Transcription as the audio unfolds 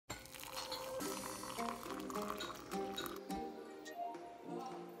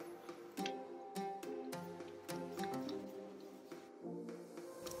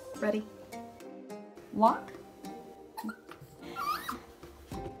Ready? Walk.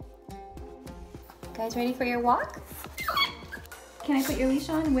 Guys, ready for your walk? Can I put your leash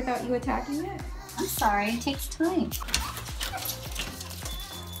on without you attacking it? I'm sorry, it takes time.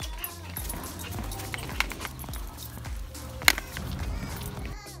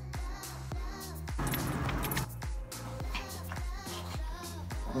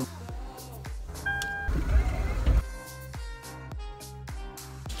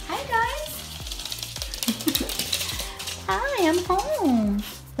 Hi guys! Hi, I'm home.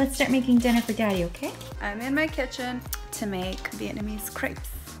 Let's start making dinner for Daddy, okay? I'm in my kitchen to make Vietnamese crepes.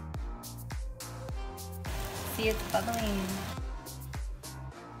 See, it's bubbling.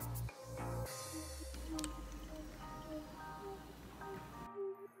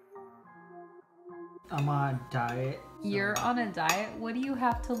 I'm on a diet. You're on a diet? What do you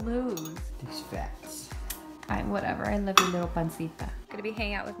have to lose? These fats. Whatever, I love you, little pancita. Gonna be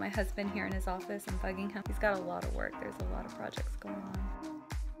hanging out with my husband here in his office and bugging him. He's got a lot of work. There's a lot of projects going on.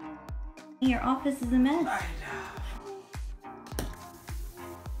 Your office is a mess. I know.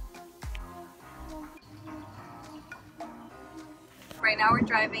 Right now we're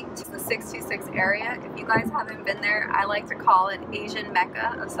driving to the 626 area. If you guys haven't been there, I like to call it Asian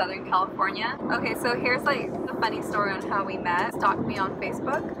Mecca of Southern California. Okay, so here's like the funny story on how we met. Stalked me on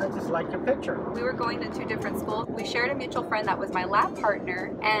Facebook. I just like your picture. We were going to 2 different schools. We shared a mutual friend that was my lab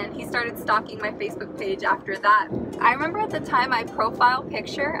partner, and he started stalking my Facebook page after that. I remember at the time my profile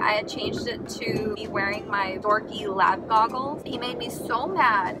picture, I had changed it to me wearing my dorky lab goggles. He made me so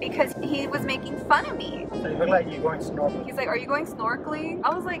mad because he was making fun of me. So you look like you're going snorkeling. He's like, "Are you going snorkeling?"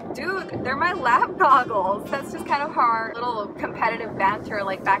 I was like, "Dude, they're my lab goggles." That's just kind of how our little competitive banter,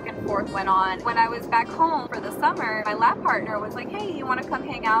 like back and forth, went on. When I was back home for the summer, my lab partner was like, "Hey, you want to come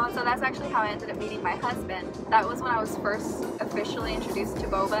hang out?" So that's actually how I ended up meeting my husband. That was when I was first officially introduced to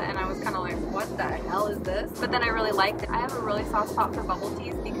boba, and I was kind of like, "What the hell is this?" But then I really liked it. I have a really soft spot for bubble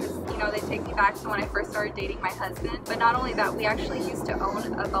teas because, you know, they take me back to when I first started dating my husband. But not only that, we actually used to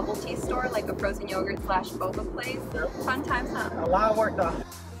own a bubble tea store, like a frozen yogurt / boba place. Fun times, huh? A lot of work though.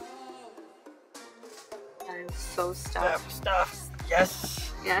 I'm so stuffed. Stuff.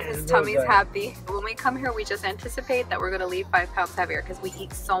 Yes. Yeah, It his is tummy's really good. happy. When we come here, we just anticipate that we're gonna leave 5 pounds heavier because we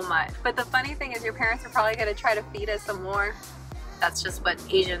eat so much. But the funny thing is your parents are probably gonna try to feed us some more. That's just what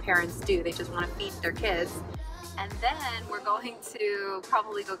Asian parents do. They just want to feed their kids. And then we're going to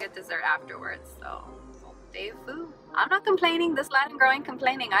probably go get dessert afterwards. So, day of food. I'm not complaining. This Latin girl ain't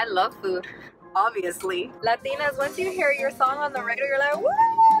complaining. I love food. Obviously. Latinas, once you hear your song on the radio, you're like,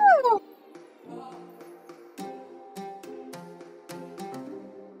 woo!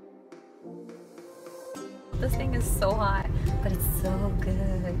 This thing is so hot, but it's so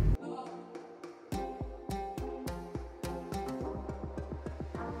good.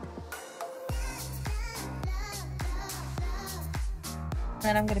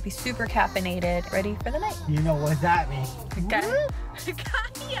 Then I'm gonna be super caffeinated, ready for the night. You know what that means.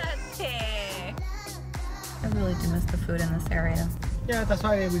 I really do miss the food in this area. Yeah, that's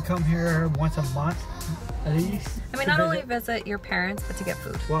why we come here once a month, at least. I mean, not only visit your parents, but to get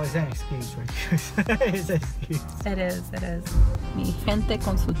food. Well, it's an excuse, right? It's an excuse. It is, it is. Mi gente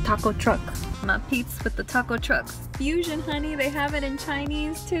con su taco truck. My peeps with the taco trucks. Fusion, honey, they have it in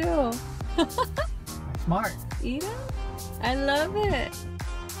Chinese too. Smart. Eat it? I love it.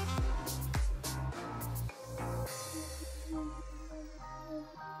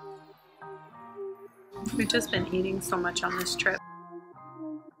 We've just been eating so much on this trip.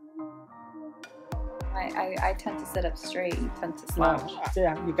 I tend to sit up straight, you tend to slouch.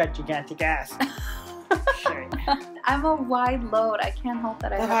 Yeah, you got gigantic ass. Shit. I'm a wide load. I can't help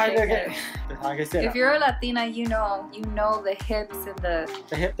that I have big hips. Like I said, If you're a Latina, you know the hips and the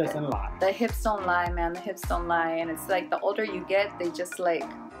hip doesn't lie. the hips don't lie, man. The hips don't lie, and it's like the older you get, they just like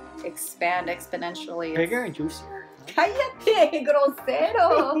expand exponentially. Bigger and juicier. ¡Cállate, grosero!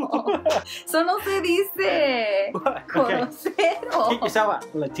 Eso no se dice. What? Okay. Grosero. Take yourself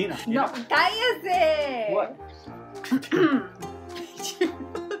out, Latina. You No, know? cállese. What?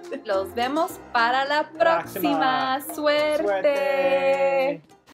 Los vemos para la próxima. Suerte.